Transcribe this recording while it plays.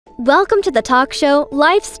Welcome to the talk show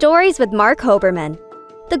Life Stories with Marc Hoberman.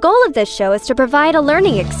 The goal of this show is to provide a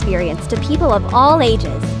learning experience to people of all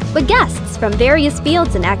ages, with guests from various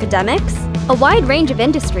fields in academics, a wide range of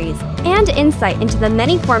industries, and insight into the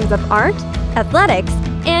many forms of art, athletics,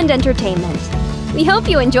 and entertainment. We hope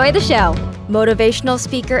you enjoy the show. Motivational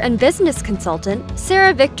speaker and business consultant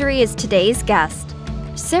Sarah Victory is today's guest.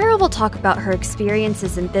 Sarah will talk about her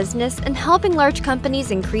experiences in business and helping large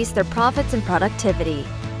companies increase their profits and productivity.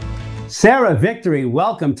 Sarah Victory,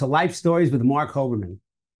 welcome to Life Stories with Marc Hoberman.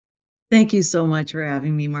 Thank you so much for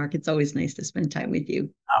having me, Mark. It's always nice to spend time with you.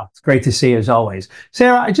 Oh, it's great to see you as always.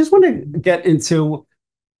 Sarah, I just want to get into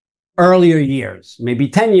earlier years, maybe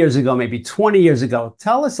 10 years ago, maybe 20 years ago.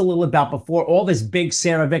 Tell us a little about before all this big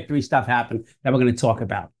Sarah Victory stuff happened that we're going to talk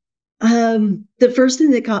about. The first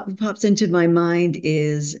thing that pops into my mind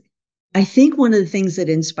is, I think one of the things that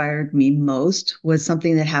inspired me most was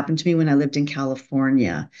something that happened to me when I lived in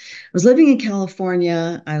California. I was living in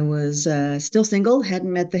California. I was still single,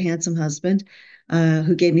 hadn't met the handsome husband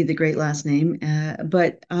who gave me the great last name.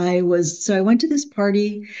 But I went to this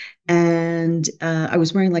party, and I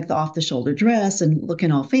was wearing like the off-the-shoulder dress and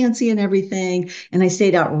looking all fancy and everything. And I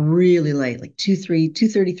stayed out really late, like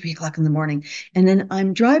 2:30, 3 o'clock in the morning. And then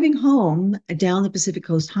I'm driving home down the Pacific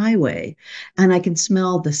Coast Highway, and I can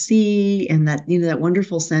smell the sea and that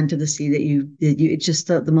wonderful scent of the sea it's just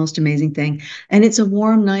the most amazing thing. And it's a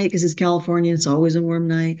warm night because it's California. It's always a warm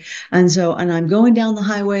night. And I'm going down the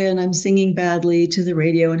highway and I'm singing badly to the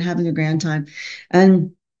radio and having a grand time.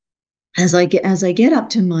 And as I get up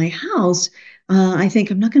to my house, I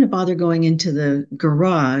think I'm not going to bother going into the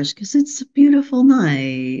garage because it's a beautiful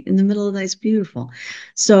night. In the middle of the night, it's beautiful.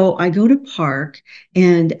 So I go to park,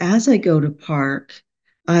 and as I go to park,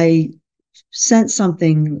 I sense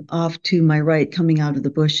something off to my right coming out of the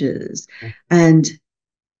bushes. And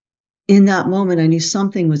in that moment, I knew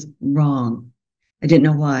something was wrong. I didn't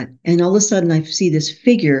know what. And all of a sudden, I see this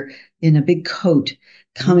figure in a big coat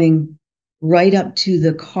coming right up to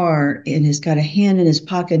the car, and he's got a hand in his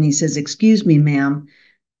pocket, and he says, "Excuse me, ma'am,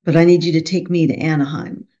 but I need you to take me to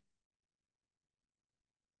Anaheim."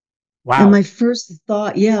 Wow. And my first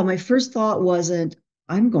thought wasn't,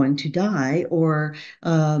 I'm going to die, or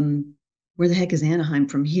where the heck is Anaheim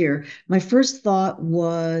from here? My first thought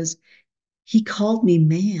was, he called me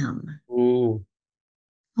ma'am. Ooh.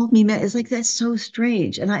 Called me ma'am. It's like, that's so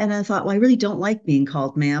strange. And I thought, well, I really don't like being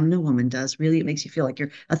called ma'am. No woman does, really. It makes you feel like you're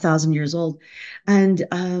 1,000 years old. And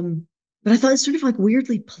but I thought it's sort of like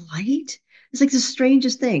weirdly polite. It's like the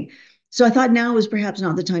strangest thing. So I thought now was perhaps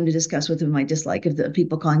not the time to discuss with him my dislike of the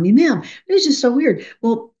people calling me ma'am. It was just so weird.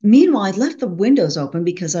 Well, meanwhile, I'd left the windows open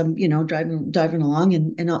because I'm, driving along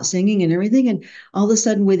and not singing and everything. And all of a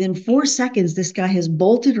sudden, within 4 seconds, this guy has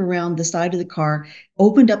bolted around the side of the car,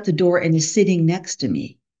 opened up the door, and is sitting next to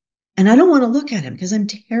me. And I don't want to look at him because I'm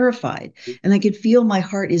terrified. And I could feel my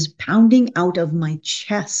heart is pounding out of my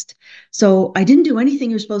chest. So I didn't do anything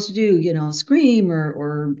you're supposed to do, scream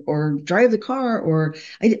or drive the car, or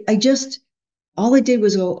all I did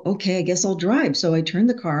was go, okay, I guess I'll drive. So I turned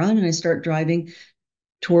the car on and I start driving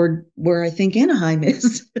toward where I think Anaheim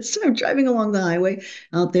is. So I'm driving along the highway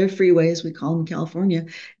out there, freeway, as we call them in California.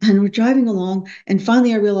 And we're driving along. And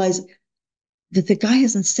finally I realized that the guy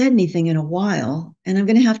hasn't said anything in a while, and I'm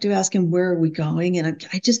going to have to ask him, where are we going? And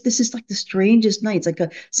this is like the strangest night. It's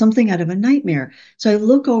like something out of a nightmare. So I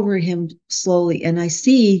look over at him slowly, and I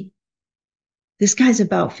see this guy's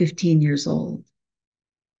about 15 years old.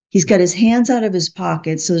 He's got his hands out of his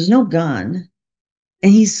pockets, so there's no gun,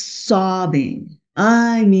 and he's sobbing.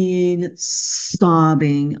 I mean,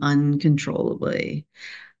 sobbing uncontrollably.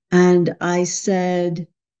 And I said,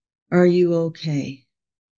 "Are you okay?"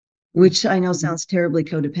 Which I know sounds terribly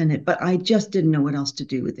codependent, but I just didn't know what else to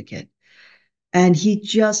do with the kid. And he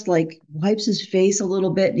just like wipes his face a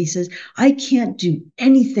little bit, and he says, "I can't do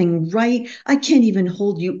anything right. I can't even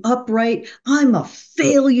hold you upright. I'm a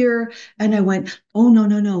failure." And I went, "Oh, no,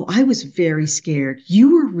 no, no. I was very scared.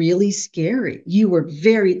 You were really scary. You were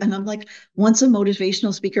and I'm like, once a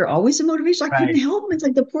motivational speaker, always a motivational. I couldn't help him. It's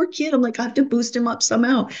like the poor kid. I'm like, I have to boost him up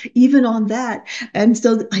somehow, even on that. And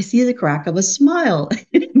so I see the crack of a smile.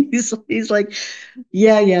 He's like,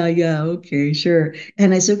 yeah, okay, sure.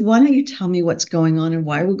 And I said, "Why don't you tell me what's going on and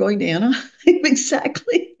why we're going to Anaheim?"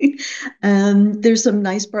 Exactly. There's some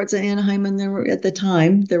nice parts of Anaheim, and at the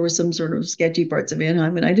time there were some sort of sketchy parts of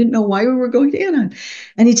Anaheim, and I didn't know why we were going to Anaheim.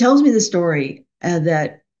 And he tells me the story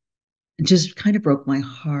that just kind of broke my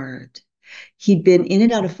heart. He'd been in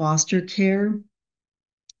and out of foster care,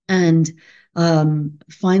 and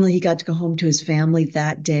finally he got to go home to his family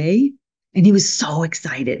that day. And he was so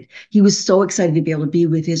excited. He was so excited to be able to be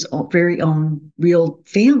with his very own real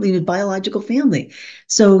family, his biological family.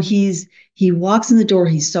 So he walks in the door,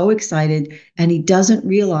 he's so excited, and he doesn't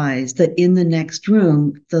realize that in the next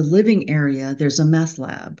room, the living area, there's a meth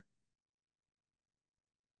lab.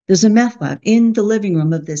 There's a meth lab in the living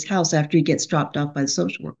room of this house after he gets dropped off by the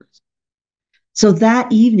social workers. So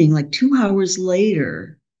that evening, like 2 hours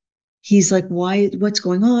later, he's like, what's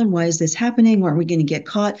going on? Why is this happening? Why are we going to get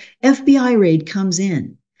caught? FBI raid comes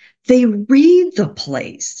in. They raid the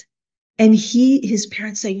place. And his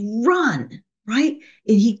parents say, run, right?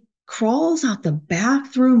 And he crawls out the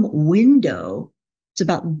bathroom window. It's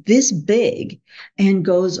about this big, and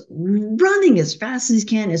goes running as fast as he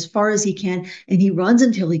can, as far as he can. And he runs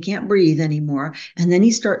until he can't breathe anymore. And then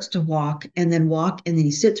he starts to walk, and then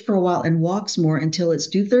he sits for a while and walks more until it's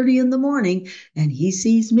 2:30 in the morning. And he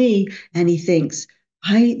sees me and he thinks,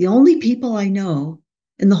 the only people I know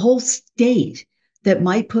in the whole state that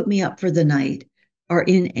might put me up for the night are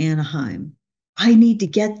in Anaheim. I need to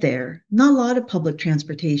get there. Not a lot of public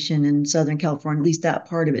transportation in Southern California, at least that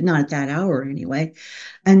part of it, not at that hour anyway.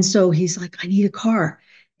 And so he's like, I need a car.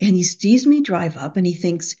 And he sees me drive up and he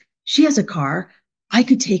thinks, she has a car. I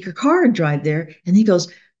could take her car and drive there. And he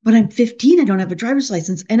goes, but I'm 15. I don't have a driver's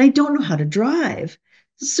license and I don't know how to drive.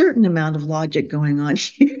 A certain amount of logic going on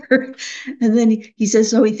here. And then he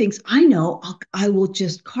says, so he thinks, I know, I will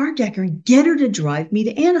just carjack her and get her to drive me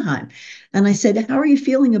to Anaheim. And I said, how are you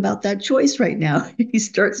feeling about that choice right now? He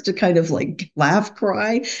starts to kind of like laugh,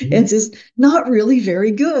 cry, and says, not really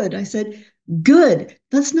very good. I said, good,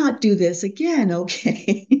 let's not do this again,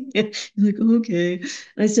 okay? He's like, okay.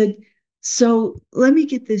 And I said, so let me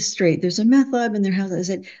get this straight. There's a meth lab in their house. I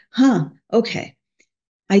said, okay.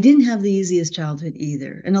 I didn't have the easiest childhood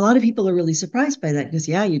either. And a lot of people are really surprised by that because,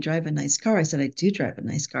 yeah, you drive a nice car. I said, I do drive a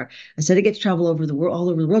nice car. I said, I get to travel over the world, all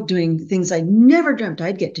over the world, doing things I never dreamt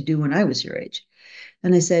I'd get to do when I was your age.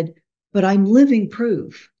 And I said, but I'm living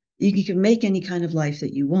proof you can make any kind of life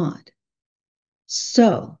that you want.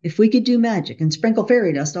 So if we could do magic and sprinkle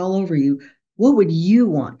fairy dust all over you, what would you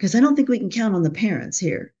want? Because I don't think we can count on the parents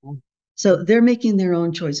here. So they're making their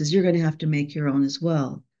own choices. You're going to have to make your own as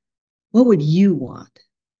well. What would you want?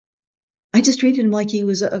 I just treated him like he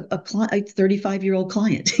was a 35-year-old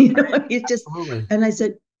client. It's just, and I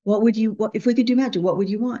said, if we could do magic, what would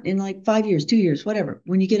you want in like 5 years, 2 years, whatever,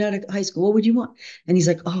 when you get out of high school, what would you want? And he's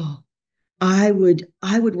like, oh, I would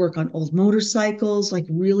work on old motorcycles, like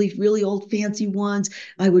really, really old fancy ones.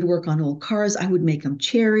 I would work on old cars. I would make them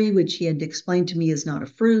cherry, which he had explained to me is not a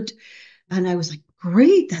fruit. And I was like,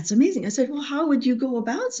 great, that's amazing. I said, well, how would you go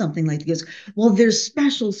about something like this? He goes, well, there's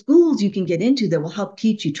special schools you can get into that will help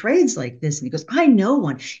teach you trades like this. And he goes, I know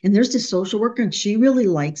one. And there's this social worker and she really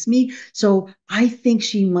likes me. So I think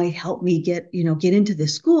she might help me get into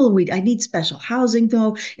this school. And I need special housing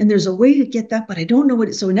though. And there's a way to get that, but I don't know what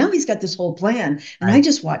it is. So now he's got this whole plan. And right. I'm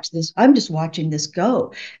just watching this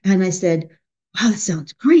go. And I said, wow, that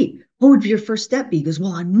sounds great. What would your first step be? He goes,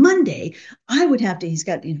 well, on Monday, I would have to, he's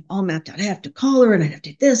got all mapped out. I have to call her and I'd have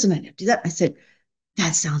to do this and I'd have to do that. I said,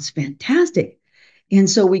 that sounds fantastic. And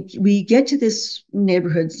so we get to this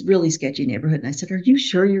neighborhood, really sketchy neighborhood. And I said, are you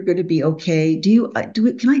sure you're going to be okay?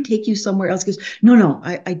 Can I take you somewhere else? He goes, no,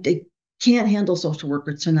 I can't handle social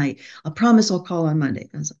workers tonight. I promise I'll call on Monday.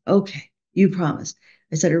 I was like, okay, you promise.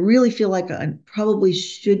 I said, I really feel like I probably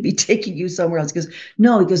should be taking you somewhere else. Because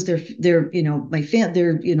no, because they're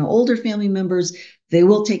older family members. They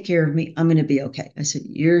will take care of me. I'm going to be okay. I said,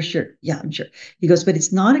 you're sure? Yeah, I'm sure. He goes, but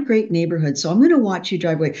it's not a great neighborhood. So I'm going to watch you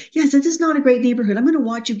drive away. Yeah, I said, this is not a great neighborhood. I'm going to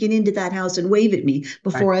watch you get into that house and wave at me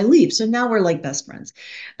before I leave. So now we're like best friends.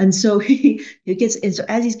 And so and so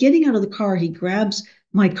as he's getting out of the car, he grabs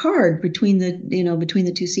my card between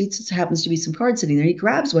the two seats. It happens to be some cards sitting there. He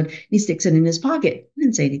grabs one and he sticks it in his pocket. I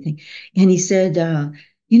didn't say anything. And he said,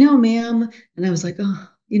 ma'am. And I was like, oh,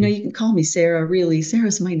 you can call me Sarah, really.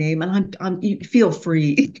 Sarah's my name. And you feel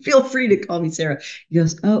free to call me Sarah. He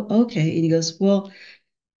goes, oh, okay. And he goes, well,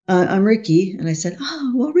 I'm Ricky. And I said,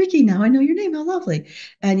 oh, well, Ricky, now I know your name. How lovely.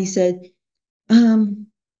 And he said, I'm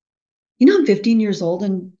 15 years old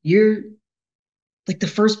and you're like the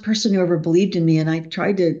first person who ever believed in me, and I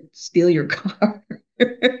tried to steal your car.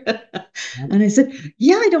 And I said,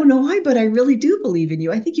 yeah, I don't know why, but I really do believe in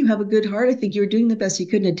you. I think you have a good heart. I think you're doing the best you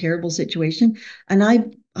could in a terrible situation. And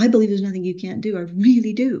I believe there's nothing you can't do. I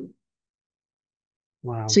really do.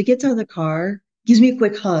 Wow. So he gets out of the car, gives me a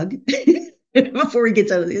quick hug before he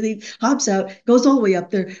gets out of the, he hops out, goes all the way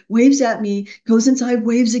up there, waves at me, goes inside,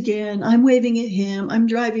 waves again. I'm waving at him. I'm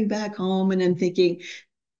driving back home and I'm thinking,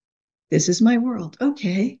 this is my world.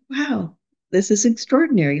 Okay. Wow. This is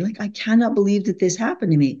extraordinary. Like, I cannot believe that this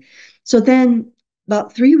happened to me. So then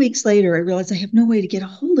about 3 weeks later, I realized I have no way to get a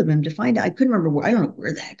hold of him to find out. I couldn't remember where, I don't know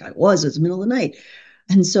where the heck I was. It was the middle of the night.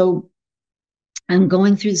 And so I'm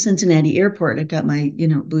going through the Cincinnati airport. I've got my,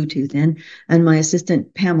 Bluetooth in, and my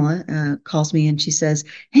assistant Pamela calls me and she says,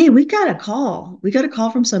 "Hey, we got a call. We got a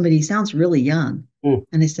call from somebody. He sounds really young." Mm.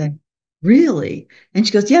 And I said, "Really?" And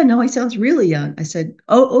she goes, "Yeah, no, he sounds really young." I said,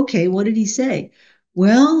 "Oh, okay. What did he say?"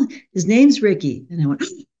 "Well, his name's Ricky." And I went,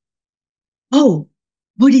 "Oh,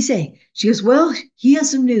 what'd he say?" She goes, "Well, he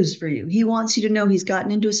has some news for you. He wants you to know he's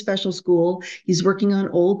gotten into a special school. He's working on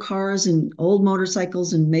old cars and old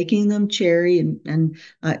motorcycles and making them cherry. And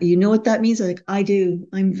you know what that means?" I'm like, "I do.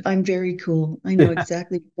 I'm very cool. I know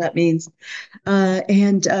exactly what that means."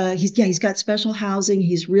 He's got special housing.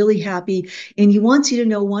 He's really happy, and he wants you to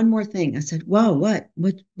know one more thing. I said, "Wow, what?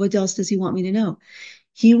 What else does he want me to know?"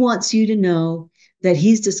 "He wants you to know that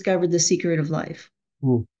he's discovered the secret of life."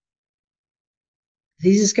 Mm.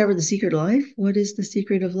 "He's discovered the secret of life? What is the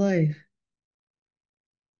secret of life?"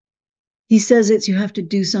 "He says you have to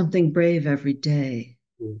do something brave every day."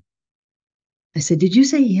 Mm. I said, "Did you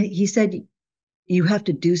say he said you have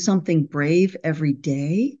to do something brave every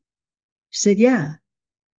day?" She said, "Yeah."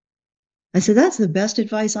 I said, "That's the best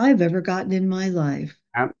advice I've ever gotten in my life."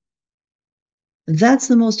 Yeah. That's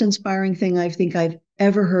the most inspiring thing I think I've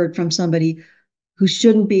ever heard from somebody who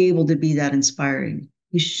shouldn't be able to be that inspiring,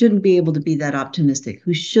 who shouldn't be able to be that optimistic,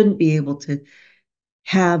 who shouldn't be able to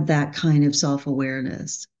have that kind of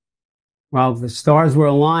self-awareness. Well, the stars were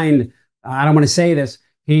aligned. I don't want to say this.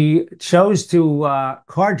 He chose to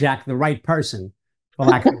carjack the right person, for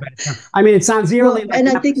lack of a better term. I mean, it sounds eerily Well, like and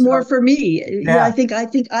an I think more episode. for me, Yeah.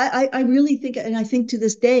 I really think, and I think to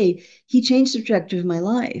this day, he changed the trajectory of my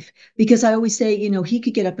life, because I always say, he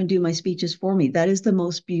could get up and do my speeches for me. That is the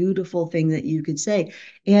most beautiful thing that you could say.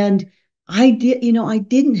 And I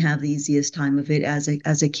didn't have the easiest time of it as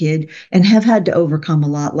a kid, and have had to overcome a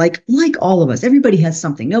lot, like all of us. Everybody has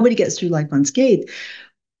something. Nobody gets through life unscathed.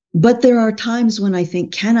 But there are times when I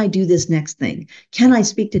think, can I do this next thing? Can I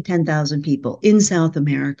speak to 10,000 people in South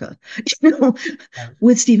America, you know,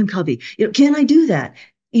 with Stephen Covey? Can I do that?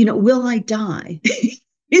 Will I die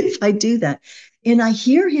if I do that? And I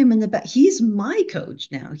hear him in the back. He's my coach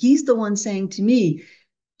now. He's the one saying to me,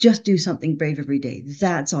 just do something brave every day.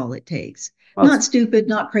 That's all it takes. Well, Not stupid,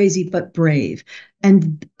 not crazy, but brave.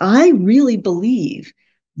 And I really believe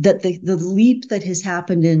that the leap that has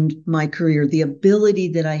happened in my career, the ability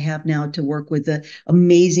that I have now to work with the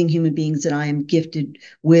amazing human beings that I am gifted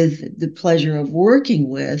with the pleasure of working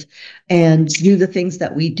with, and do the things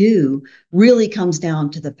that we do, really comes down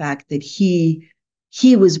to the fact that he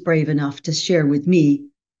was brave enough to share with me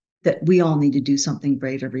that we all need to do something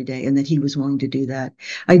brave every day, and that he was willing to do that.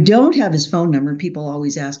 I don't have his phone number. People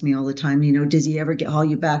always ask me all the time, does he ever call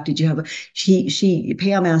you back? Did you have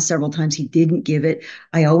Pam asked several times. He didn't give it.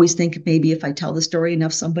 I always think maybe if I tell the story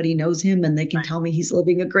enough, somebody knows him and they can tell me he's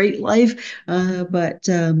living a great life. But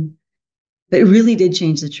it really did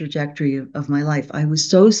change the trajectory of my life. I was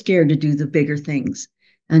so scared to do the bigger things.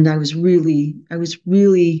 And I was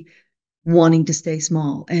really wanting to stay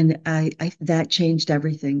small, and I that changed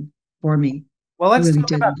everything for me. well, It really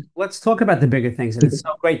did. let's talk about the bigger things. And it's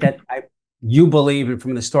so great that you believe, and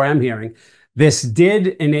from the story I'm hearing, this did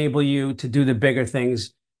enable you to do the bigger things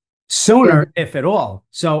Yeah, sooner, if at all.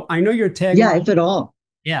 So I know your yeah, tagline. if at all.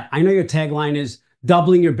 Yeah, I know your tagline is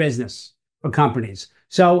doubling your business for companies.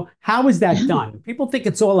 So how is that Yeah. done? People think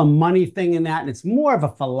it's all a money thing in that, and it's more of a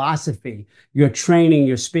philosophy. Your training,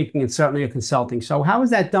 your speaking, and certainly your consulting. So how is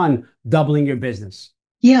that done, doubling your business?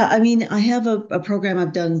 Yeah, I mean, I have a program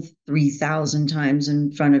I've done 3,000 times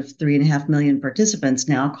in front of 3.5 million participants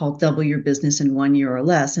now, called Double Your Business in 1 Year or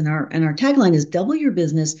Less. And our tagline is double your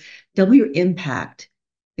business, double your impact,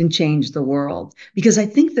 and change the world. Because I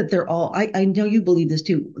think that they're all, I know you believe this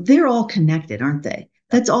too, they're all connected, aren't they?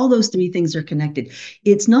 That's all, those three things are connected.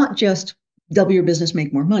 It's not just double your business,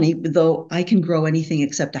 make more money, though I can grow anything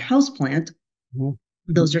except a house plant. Mhm.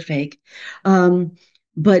 Those are fake. Um,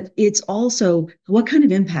 but it's also, what kind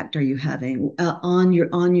of impact are you having on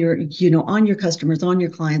your customers, on your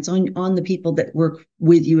clients, on the people that work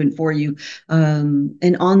with you and for you,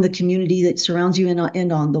 and on the community that surrounds you,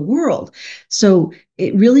 and on the world. So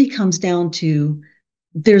it really comes down to,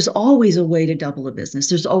 there's always a way to double a business.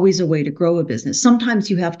 There's always a way to grow a business. Sometimes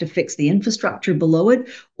you have to fix the infrastructure below it,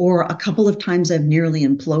 or a couple of times I've nearly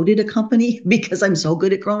imploded a company because I'm so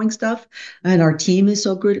good at growing stuff, and our team is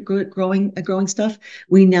so good at growing stuff.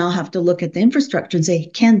 We now have to look at the infrastructure and say,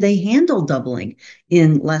 can they handle doubling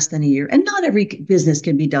in less than a year? And not every business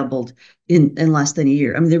can be doubled in less than a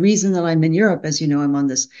year. I mean, the reason that I'm in Europe, as you know, I'm on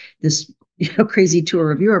this crazy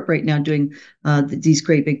tour of Europe right now, doing these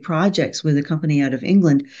great big projects with a company out of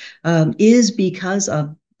England, is because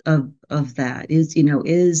of that. Is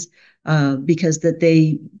because that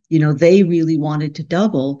they really wanted to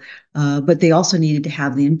double, but they also needed to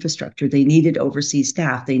have the infrastructure. They needed overseas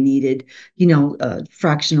staff. They needed,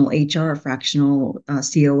 fractional HR, fractional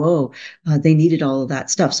COO. They needed all of that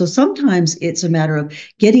stuff. So sometimes it's a matter of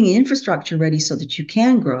getting infrastructure ready so that you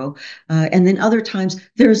can grow. And then other times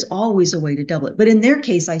there's always a way to double it. But in their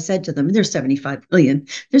case, I said to them, there's $75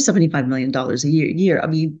 million a year. I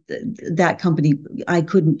mean, that company, I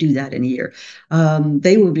couldn't do that in a year.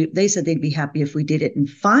 They said they'd be happy if we did it in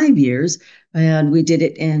 5 years. And we did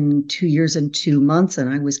it in 2 years and 2 months.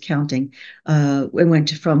 And I was counting. We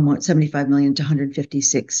went from 75 million to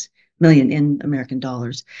 156 million in American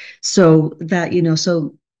dollars. So that,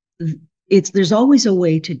 there's always a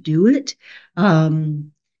way to do it.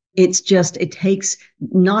 It takes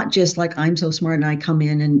not just like I'm so smart and I come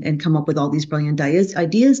in and come up with all these brilliant ideas.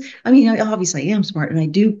 I mean, obviously I am smart and I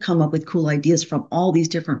do come up with cool ideas from all these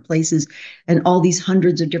different places and all these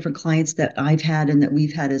hundreds of different clients that I've had and that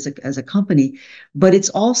we've had as a company. But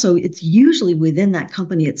it's usually within that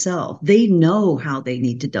company itself. They know how they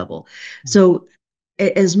need to double. So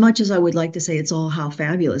as much as I would like to say it's all how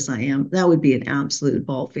fabulous I am, that would be an absolute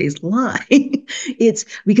bald-faced lie. It's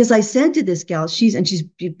because I said to this gal, she's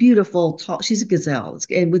beautiful, tall, she's a gazelle,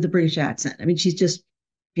 and with a British accent. I mean, she's just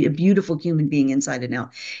a beautiful human being inside and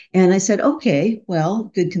out. And I said, okay, well,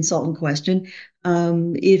 good consultant question.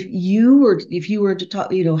 If you were to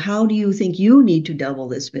talk, how do you think you need to double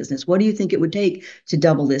this business? What do you think it would take to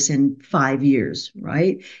double this in 5 years?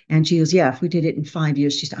 Right. And she goes, yeah, if we did it in 5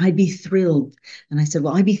 years, she said, I'd be thrilled. And I said,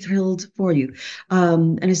 well, I'd be thrilled for you.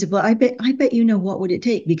 And I said, well, I bet what would it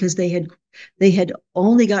take? Because they had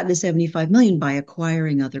only gotten to 75 million by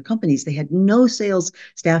acquiring other companies. They had no sales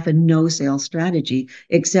staff and no sales strategy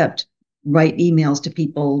except write emails to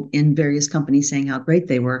people in various companies saying how great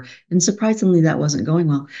they were. And surprisingly, that wasn't going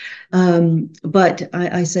well. But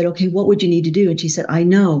I said, okay, what would you need to do? And she said, I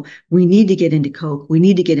know we need to get into Coke. We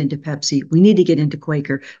need to get into Pepsi. We need to get into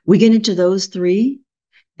Quaker. We get into those three.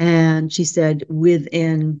 And she said,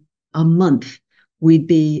 within a month, we'd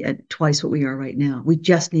be at twice what we are right now. We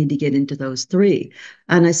just need to get into those three.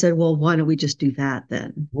 And I said, well, why don't we just do that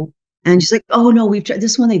then? Mm-hmm. And she's like, oh, no, we've tried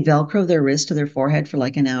this one. They Velcro their wrist to their forehead for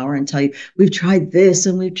like an hour and tell you, we've tried this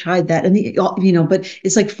and we've tried that. And, but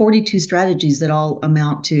it's like 42 strategies that all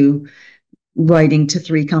amount to writing to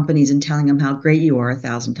 3 companies and telling them how great you are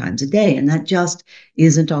 1,000 times a day. And that just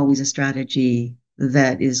isn't always a strategy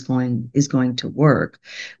that is going to work.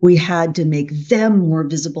 We had to make them more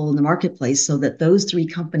visible in the marketplace so that those 3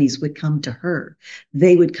 companies would come to her.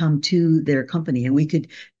 They would come to their company, and we could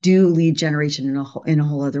do lead generation in a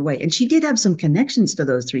whole other way. And she did have some connections to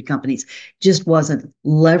those 3 companies, just wasn't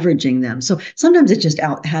leveraging them. So sometimes it's just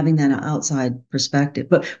having that outside perspective.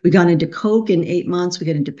 But we got into Coke in 8 months. We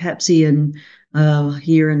got into Pepsi in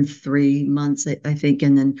year and 3 months, I think,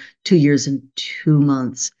 and then 2 years and 2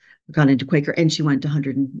 months. Got into Quaker, and she went to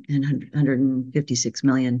 156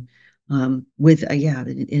 million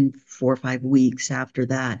in 4 or 5 weeks after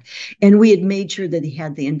that. And we had made sure that he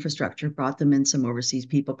had the infrastructure, brought them in some overseas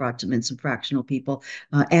people, brought them in some fractional people,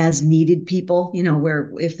 as needed people, where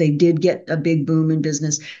if they did get a big boom in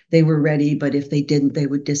business, they were ready, but if they didn't, they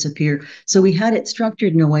would disappear. So we had it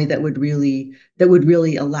structured in a way that would really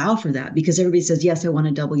allow for that, because everybody says, yes, I want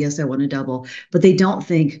to double. Yes, I want to double. But they don't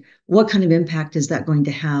think, what kind of impact is that going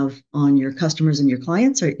to have on your customers and your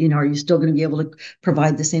clients? Are you still going to be able to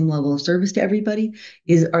provide the same level of service to everybody?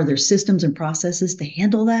 Are there systems and processes to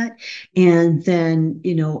handle that? And then,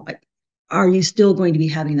 are you still going to be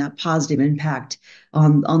having that positive impact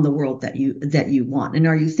on the world that you want? And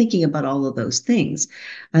are you thinking about all of those things?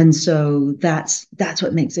 And so that's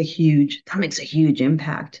what makes a huge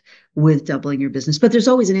impact with doubling your business. But there's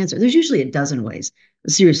always an answer. There's usually a dozen ways.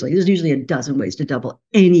 Seriously, there's usually a dozen ways to double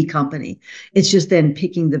any company. It's just then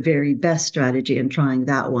picking the very best strategy and trying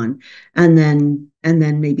that one, and then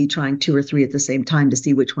maybe trying 2 or 3 at the same time to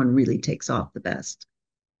see which one really takes off the best.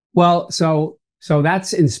 Well, so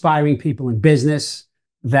that's inspiring people in business.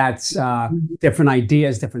 That's different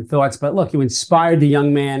ideas, different thoughts. But look, you inspired the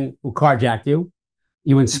young man who carjacked you.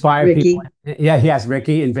 You inspired Ricky. people. Yeah, yes,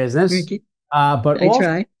 Ricky in business. Ricky. But I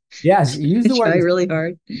try. Yes, you use the word. Try really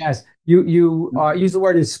hard. Yes, you use the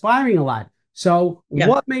word inspiring a lot. So,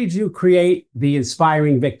 What made you create the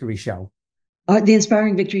Inspiring Victory Show? The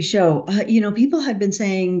Inspiring Victory Show. People had been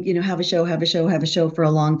saying, have a show, have a show, have a show for a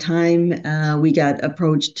long time. We got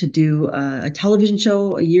approached to do a television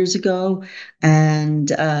show years ago,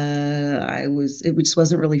 and it just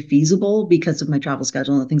wasn't really feasible because of my travel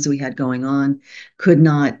schedule and the things that we had going on.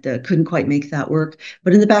 Couldn't quite make that work.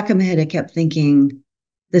 But in the back of my head, I kept thinking,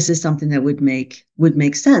 this is something that would make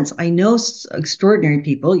sense. I know extraordinary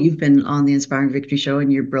people. You've been on the Inspiring Victory Show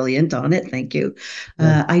and you're brilliant on it. Thank you.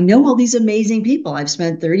 I know all these amazing people. I've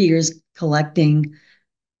spent 30 years collecting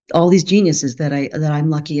all these geniuses that I'm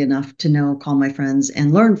lucky enough to know, call my friends,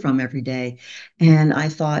 and learn from every day. And I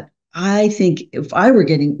thought, I think if I were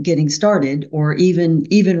getting started, or even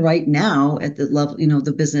right now at the level,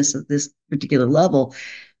 the business at this particular level,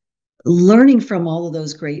 learning from all of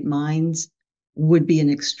those great minds would be an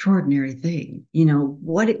extraordinary thing.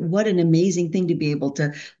 What an amazing thing to be able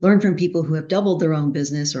to learn from people who have doubled their own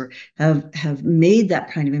business or have made that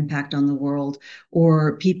kind of impact on the world,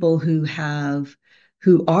 or people who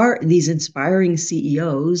are these inspiring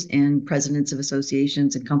CEOs and presidents of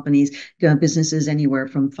associations and companies, businesses anywhere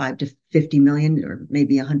from 5 to 50 million, or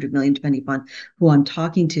maybe 100 million, depending upon who I'm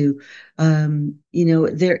talking to.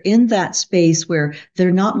 They're in that space where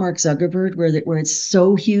they're not Mark Zuckerberg, where it's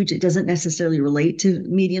so huge it doesn't necessarily relate to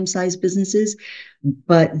medium-sized businesses,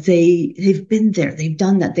 but they've been there, they've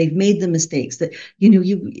done that, they've made the mistakes that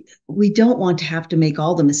we don't want to have to make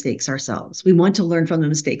all the mistakes ourselves. We want to learn from the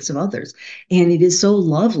mistakes of others, and it is so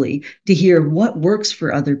lovely to hear what works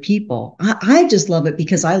for other people. I just love it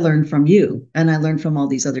because I learned from you, and I learned from all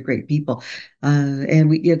these other great people. And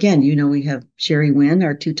we have Sherry Wynn,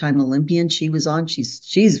 our 2-time Olympian. She was on.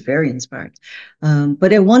 She's very inspiring.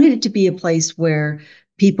 But I wanted it to be a place where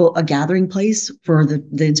a gathering place for the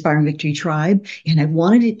Inspiring Victory tribe. And I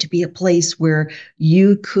wanted it to be a place where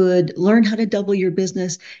you could learn how to double your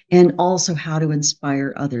business, and also how to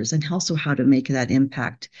inspire others, and also how to make that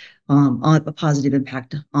impact, on a positive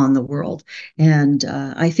impact on the world. And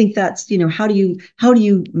I think that's, how do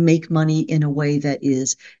you make money in a way that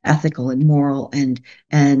is ethical and moral and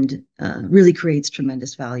really creates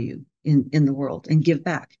tremendous value in the world, and give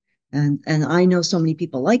back. And I know so many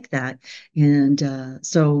people like that. And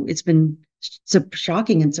so it's been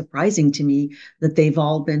shocking and surprising to me that they've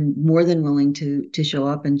all been more than willing to show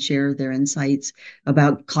up and share their insights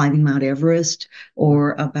about climbing Mount Everest,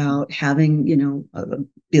 or about having, a $1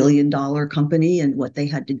 billion company and what they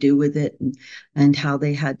had to do with it, and how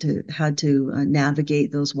they had to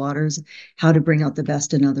navigate those waters, how to bring out the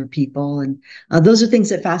best in other people. And those are things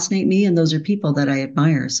that fascinate me, and those are people that I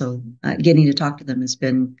admire. So getting to talk to them has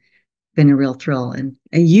been a real thrill. And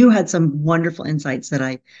you had some wonderful insights that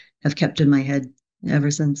I have kept in my head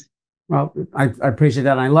ever since. Well, I appreciate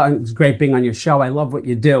that. It's great being on your show. I love what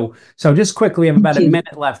you do. So just quickly, we have about a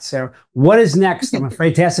minute left, Sarah. What is next? I'm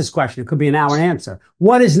afraid to ask this question. It could be an hour answer.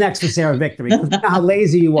 What is next for Sarah Victory? Because you know how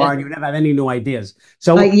lazy you are, and you never have any new ideas.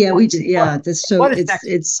 So what is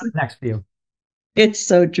next for you? It's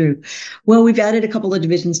so true. Well, we've added a couple of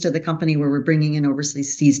divisions to the company where we're bringing in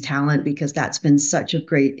overseas talent, because that's been such a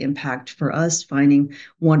great impact for us. Finding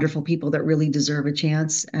wonderful people that really deserve a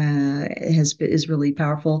chance is really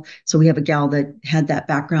powerful. So we have a gal that had that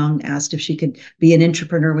background, asked if she could be an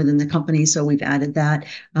entrepreneur within the company. So we've added that.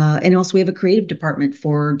 And also we have a creative department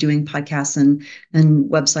for doing podcasts and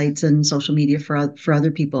websites and social media for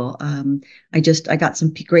other people. I got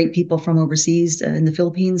some great people from overseas in the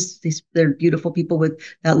Philippines. They're beautiful people with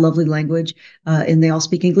that lovely language, and they all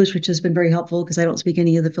speak English, which has been very helpful because I don't speak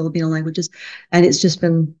any of the Filipino languages. And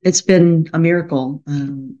it's been a miracle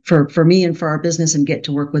for me and for our business, and get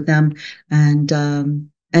to work with them, and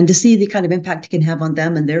to see the kind of impact it can have on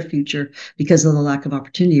them and their future because of the lack of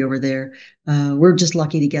opportunity over there. We're just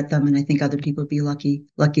lucky to get them, and I think other people would be lucky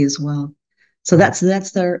as well. So that's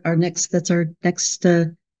our next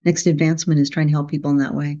advancement, is trying to help people in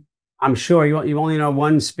that way. I'm sure you only know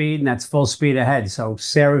one speed, and that's full speed ahead. So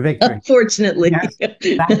Sarah Victory. Unfortunately. Yes.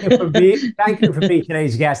 Thank you for being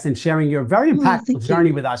today's guest and sharing your very impactful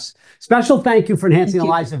journey with us. Special thank you for enhancing the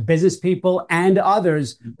lives of business people and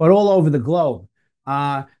others, but all over the globe.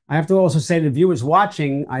 I have to also say to the viewers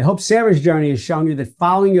watching, I hope Sarah's journey has shown you that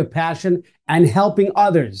following your passion and helping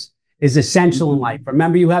others is essential in life.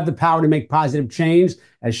 Remember, you have the power to make positive change,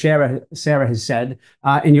 as Sarah has said,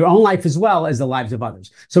 in your own life as well as the lives of others.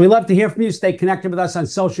 So we love to hear from you. Stay connected with us on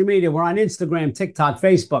social media. We're on Instagram, TikTok,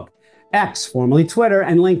 Facebook, X, formerly Twitter,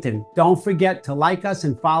 and LinkedIn. Don't forget to like us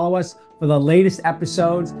and follow us for the latest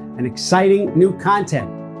episodes and exciting new content.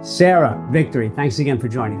 Sarah Victory, thanks again for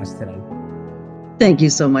joining us today. Thank you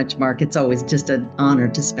so much, Mark. It's always just an honor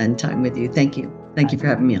to spend time with you. Thank you. Thank you for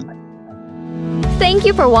having me on. Thank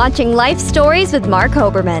you for watching Life Stories with Marc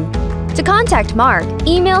Hoberman. To contact Marc,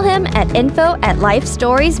 email him at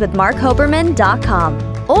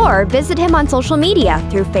info@lifestorieswithmarchoberman.com or visit him on social media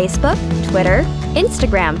through Facebook, Twitter,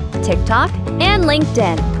 Instagram, TikTok, and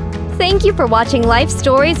LinkedIn. Thank you for watching Life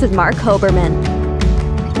Stories with Marc Hoberman.